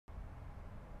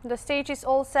The stage is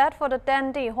all set for the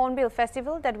 10-day Hornbill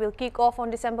Festival that will kick off on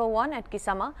December 1 at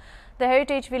Kisama, the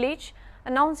heritage village.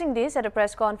 Announcing this at a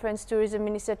press conference, Tourism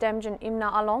Minister Temjin Imna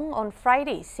Along on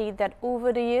Friday said that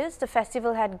over the years the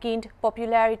festival had gained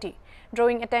popularity,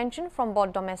 drawing attention from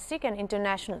both domestic and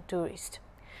international tourists.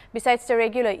 Besides the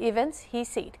regular events, he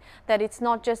said that it's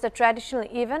not just a traditional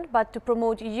event but to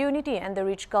promote unity and the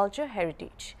rich culture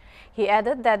heritage. He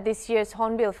added that this year's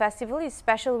Hornbill Festival is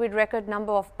special with record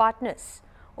number of partners.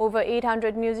 Over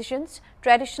 800 musicians,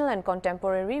 traditional and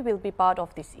contemporary, will be part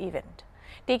of this event.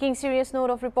 Taking serious note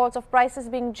of reports of prices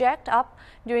being jacked up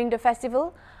during the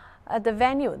festival at the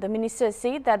venue, the minister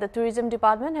said that the tourism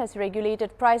department has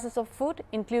regulated prices of food,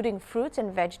 including fruits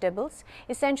and vegetables,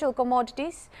 essential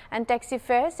commodities and taxi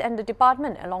fares, and the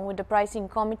department, along with the pricing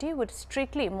committee, would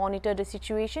strictly monitor the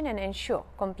situation and ensure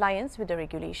compliance with the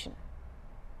regulation.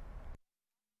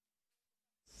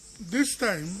 This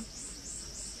time,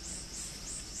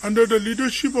 under the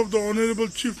leadership of the Honorable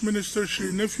Chief Minister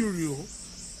Shri Nefurio,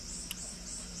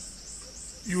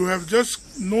 you have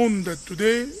just known that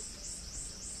today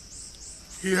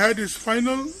he had his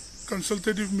final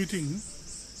consultative meeting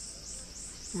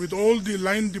with all the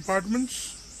line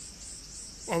departments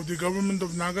of the government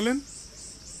of Nagaland,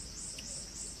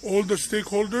 all the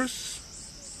stakeholders,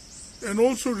 and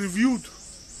also reviewed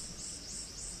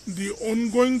the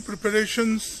ongoing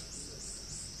preparations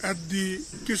at the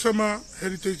Kisama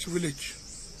Heritage Village.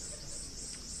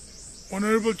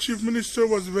 Honorable Chief Minister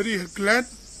was very glad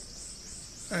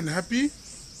and happy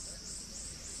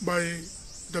by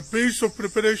the pace of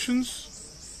preparations,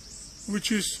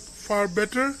 which is far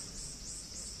better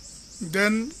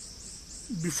than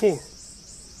before.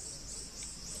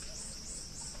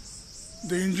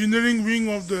 The engineering wing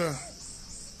of the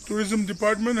tourism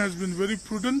department has been very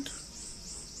prudent,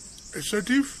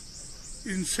 assertive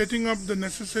in setting up the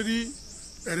necessary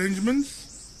arrangements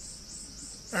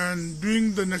and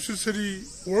doing the necessary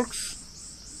works.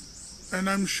 And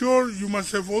I'm sure you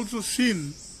must have also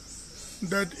seen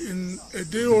that in a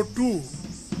day or two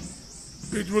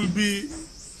it will be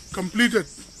completed.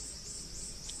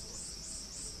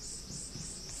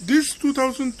 This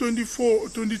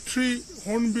 2024-23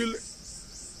 Hornbill,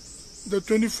 the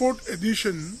 24th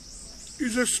edition,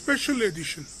 is a special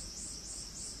edition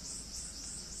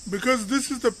because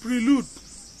this is the prelude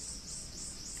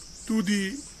to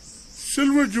the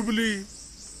Silver Jubilee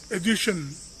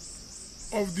edition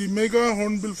of the Mega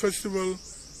Hornbill Festival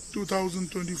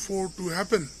 2024 to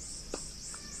happen.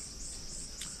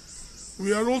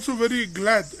 We are also very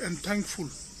glad and thankful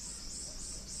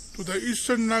to the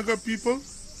Eastern Naga people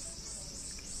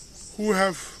who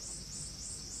have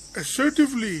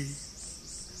assertively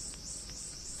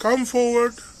come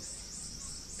forward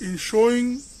in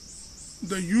showing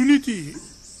the unity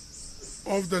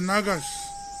of the Nagas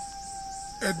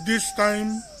at this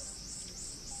time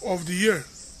of the year,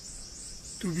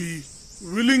 to be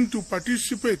willing to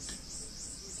participate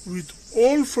with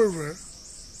all fervor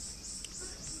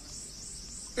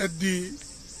at the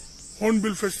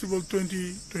Hornbill Festival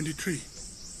 2023.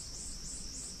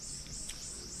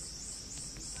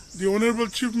 The Honorable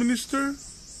Chief Minister,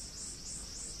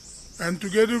 and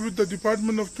together with the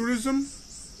Department of Tourism,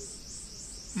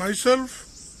 myself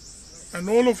and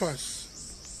all of us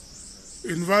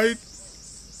invite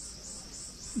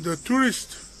the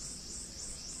tourists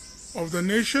of the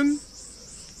nation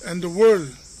and the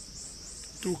world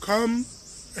to come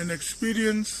and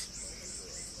experience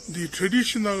the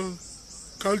traditional,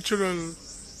 cultural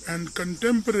and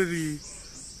contemporary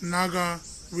Naga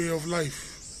way of life.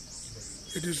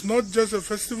 It is not just a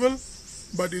festival,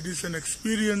 but it is an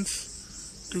experience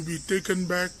to be taken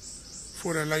back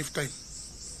for a lifetime.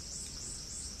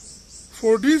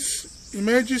 For this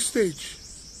Imagi stage,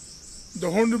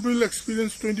 the Hornbill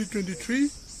Experience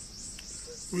 2023,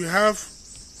 we have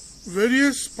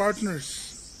various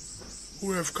partners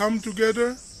who have come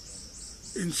together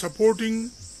in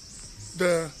supporting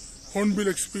the Hornbill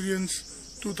Experience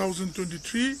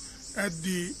 2023 at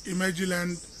the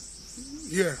Imagiland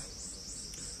here.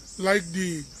 Like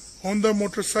the Honda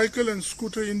Motorcycle and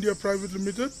Scooter India Private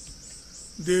Limited,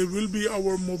 they will be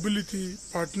our mobility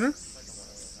partner.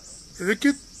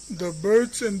 Rikit, the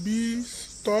birds and bees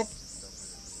stock,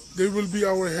 they will be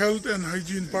our health and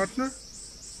hygiene partner.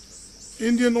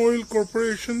 Indian Oil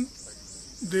Corporation,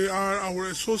 they are our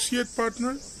associate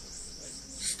partner.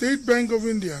 State Bank of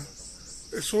India,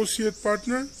 associate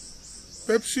partner.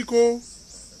 PepsiCo,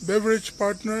 beverage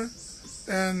partner.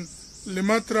 And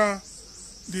Limatra,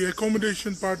 the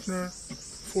accommodation partner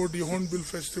for the Hornbill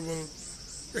Festival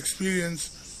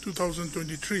Experience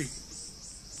 2023.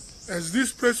 As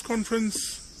this press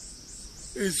conference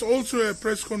is also a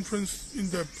press conference in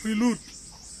the prelude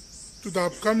to the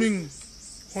upcoming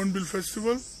Hornbill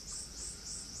Festival.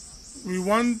 We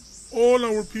want all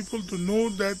our people to know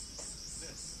that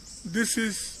this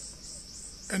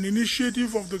is an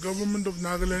initiative of the government of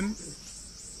Nagaland,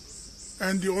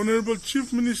 and the Honorable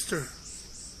Chief Minister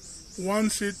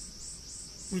wants it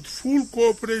with full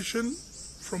cooperation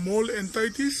from all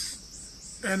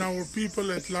entities and our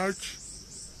people at large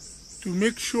to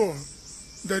make sure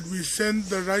that we send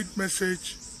the right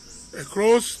message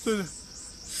across the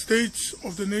states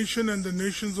of the nation and the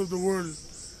nations of the world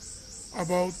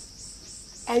about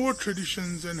our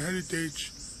traditions and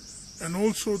heritage, and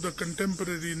also the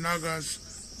contemporary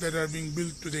Nagas that are being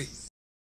built today.